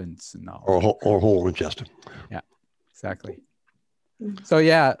elephants and all. Or hole in chest. Yeah, exactly. So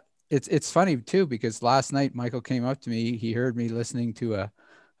yeah, it's funny too, because last night Michael came up to me. He heard me listening to a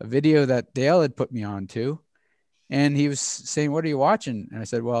video that Dale had put me on to. And he was saying, what are you watching? And I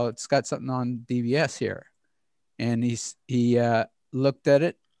said, well, it's got something on DBS here. And he looked at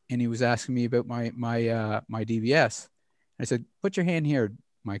it and he was asking me about my DBS. I said, put your hand here,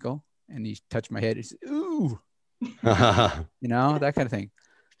 Michael. And he touched my head. He said, ooh, that kind of thing.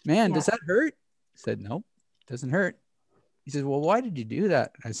 Man, does that hurt? I said, nope, doesn't hurt. He said, well, why did you do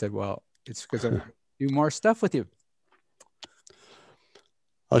that? I said, well, it's because I want to do more stuff with you.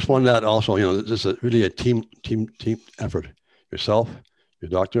 I just wanted that also, this is really a team effort. Yourself, your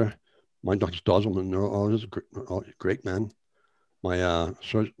doctor, my Dr. Stossel, the neurologist, great man. My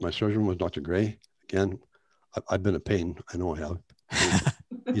surgeon was Dr. Gray. Again, I've been a pain. I know I have.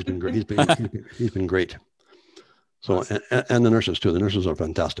 He's been great. He's been great. So, and the nurses too. The nurses are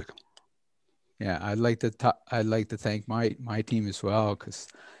fantastic. Yeah, I'd like to thank my team as well, because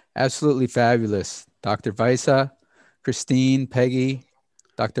absolutely fabulous. Dr. Visa, Christine, Peggy,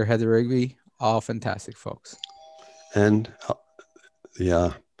 Dr. Heather Rigby, all fantastic folks. And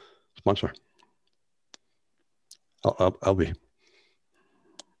the sponsor, AbbVie.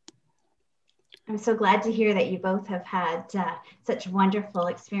 I'm so glad to hear that you both have had such wonderful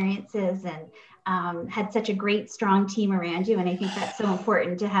experiences and had such a great, strong team around you. And I think that's so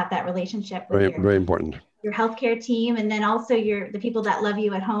important to have that relationship with very important. Your healthcare team, and then also the people that love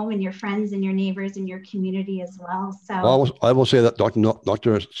you at home and your friends and your neighbors and your community as well. So I will say that Dr.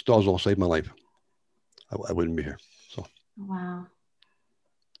 Stossel saved my life. I wouldn't be here. So wow.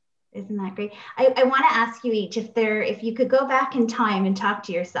 Isn't that great? I want to ask you each if you could go back in time and talk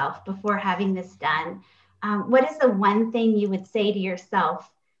to yourself before having this done, what is the one thing you would say to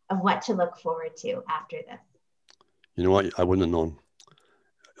yourself of what to look forward to after this? You know what? I wouldn't have known.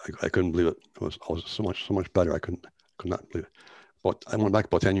 I couldn't believe it. I was so much better. I could not believe it. But I went back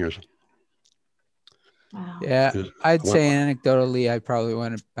about 10 years. Wow. Yeah, I'd say anecdotally, I probably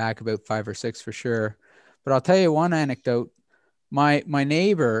went back about 5 or 6 for sure. But I'll tell you one anecdote. My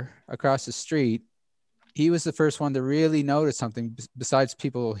neighbor across the street, he was the first one to really notice something besides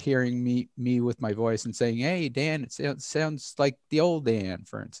people hearing me with my voice and saying, hey, Dan, it sounds like the old Dan,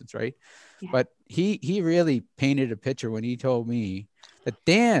 for instance, right? Yeah. But he really painted a picture when he told me that,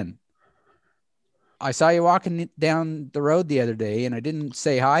 Dan, I saw you walking down the road the other day and I didn't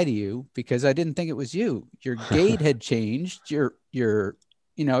say hi to you because I didn't think it was you. Your gait had changed. You're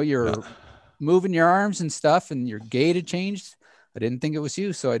moving your arms and stuff and your gait had changed. I didn't think it was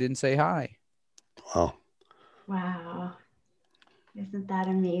you, so I didn't say hi. Wow. Isn't that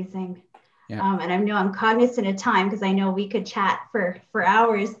amazing? Yeah. And I know I'm cognizant of time because I know we could chat for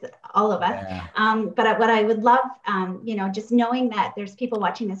hours, all of us. Yeah. But what I would love, just knowing that there's people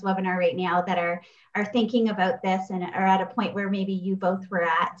watching this webinar right now that are thinking about this and are at a point where maybe you both were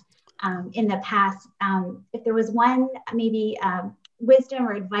at in the past. If there was one maybe wisdom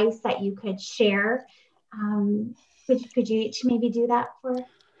or advice that you could share, could you each maybe do that for?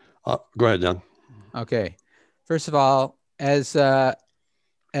 Go ahead, Dan. Okay. First of all, as Dr.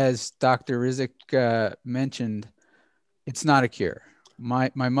 Rizek mentioned, it's not a cure. My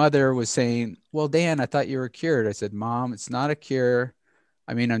mother was saying, well, Dan, I thought you were cured. I said, Mom, it's not a cure.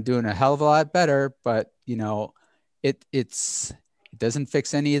 I mean, I'm doing a hell of a lot better, but it doesn't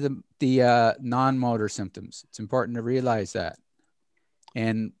fix any of the non-motor symptoms. It's important to realize that.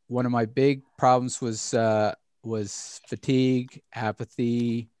 And one of my big problems was fatigue,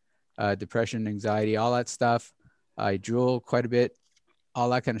 apathy, depression, anxiety, all that stuff. I drool quite a bit, all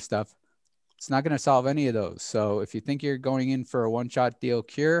that kind of stuff. It's not going to solve any of those. So if you think you're going in for a one-shot deal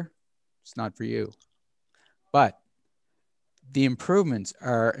cure, it's not for you. But the improvements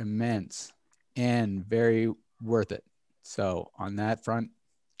are immense and very worth it. So on that front,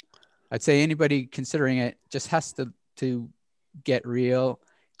 I'd say anybody considering it just has to get real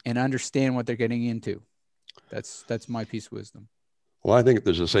and understand what they're getting into. That's my piece of wisdom. Well, I think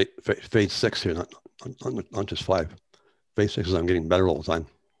there's a phase 6 here, not just 5. Phase 6 is I'm getting better all the time.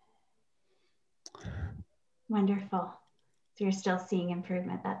 Wonderful. So you're still seeing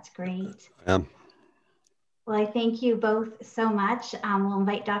improvement. That's great. I am. Well, I thank you both so much. We'll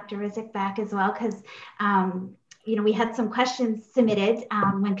invite Dr. Rizek back as well, because we had some questions submitted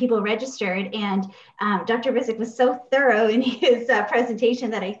when people registered, and Dr. Rizek was so thorough in his presentation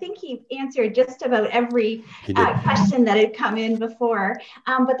that I think he answered just about every question that had come in before.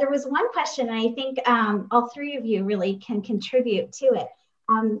 But there was one question, and I think all three of you really can contribute to it.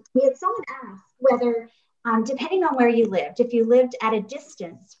 We had someone ask whether, depending on where you lived, if you lived at a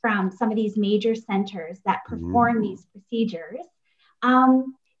distance from some of these major centers that perform these procedures,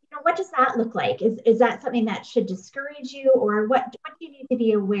 what does that look like? Is that something that should discourage you, or what do you need to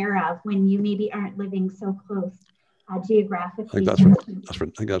be aware of when you maybe aren't living so close geographically? I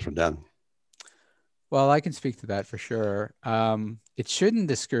think that's for Dan. Well, I can speak to that for sure. It shouldn't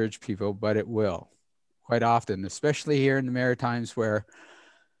discourage people, but it will quite often, especially here in the Maritimes, where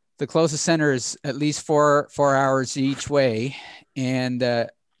the closest center is at least four hours each way. And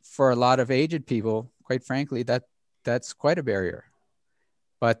for a lot of aged people, quite frankly, that's quite a barrier.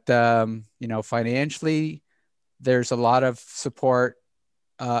 But, financially, there's a lot of support.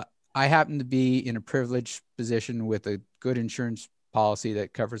 I happen to be in a privileged position with a good insurance policy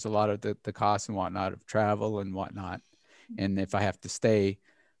that covers a lot of the costs and whatnot of travel and whatnot. And if I have to stay,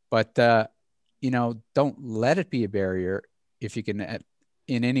 but, don't let it be a barrier if you can,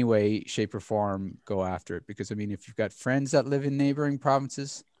 in any way, shape or form, go after it. Because, if you've got friends that live in neighboring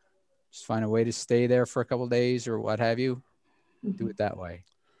provinces, just find a way to stay there for a couple of days or what have you, do it that way.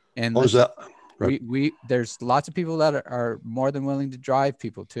 And there's lots of people that are more than willing to drive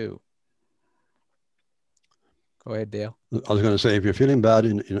people too. Go ahead, Dale. I was going to say, if you're feeling bad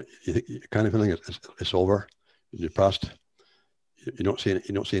and you're kind of feeling it's over, you're depressed, you don't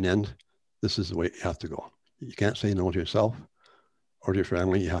see an end, this is the way you have to go. You can't say no to yourself or to your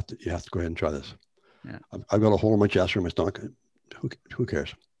family. You have to go ahead and try this. Yeah. I've got a hole in my chest or my stomach. Who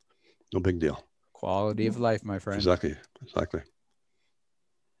cares? No big deal. Quality of life, my friend. Exactly.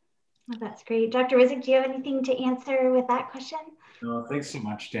 Well, that's great. Dr. Rizek, do you have anything to answer with that question? No, thanks so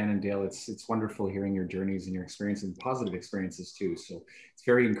much, Dan and Dale. It's wonderful hearing your journeys and your experiences, and positive experiences too. So it's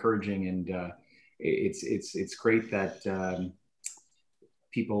very encouraging, and it's great that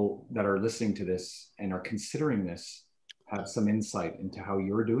people that are listening to this and are considering this have some insight into how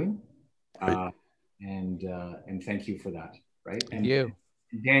you're doing, right. And thank you for that. Right. And you,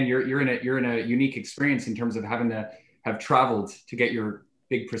 Dan, you're in a unique experience in terms of having to have traveled to get your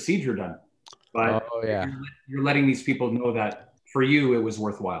big procedure done, but you're letting these people know that for you it was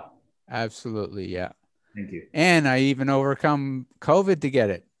worthwhile. Absolutely, yeah. Thank you. And I even overcome COVID to get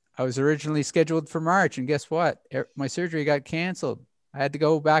it. I was originally scheduled for March, and guess what? My surgery got canceled. I had to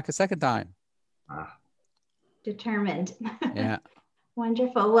go back a second time. Determined. Yeah.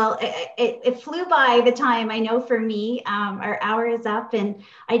 Wonderful. Well, it flew by the time. I know for me, our hour is up, and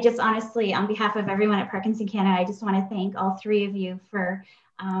I just honestly, on behalf of everyone at Parkinson Canada, I just want to thank all three of you for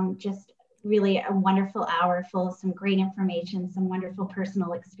just really a wonderful hour full of some great information, some wonderful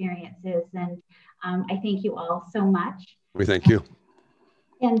personal experiences, and I thank you all so much. We thank you.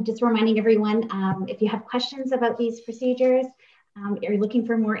 And just reminding everyone, if you have questions about these procedures, you're looking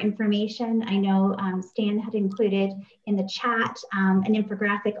for more information, I know Stan had included in the chat an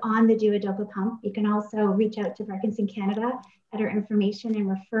infographic on the duodopa pump. You can also reach out to Parkinson Canada at our information and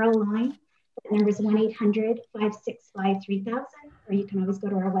referral line. The number is 1-800-565-3000, or you can always go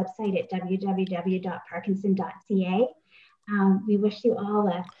to our website at www.parkinson.ca. We wish you all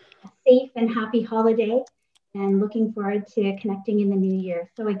a safe and happy holiday, and looking forward to connecting in the new year.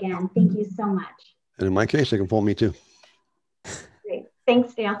 So again, thank you so much. And in my case, they can phone me too. Great.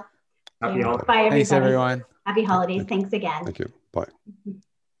 Thanks, Dale. Happy holidays. Bye, everybody. Thanks, everyone. Happy holidays. Thanks again. Thank you. Bye.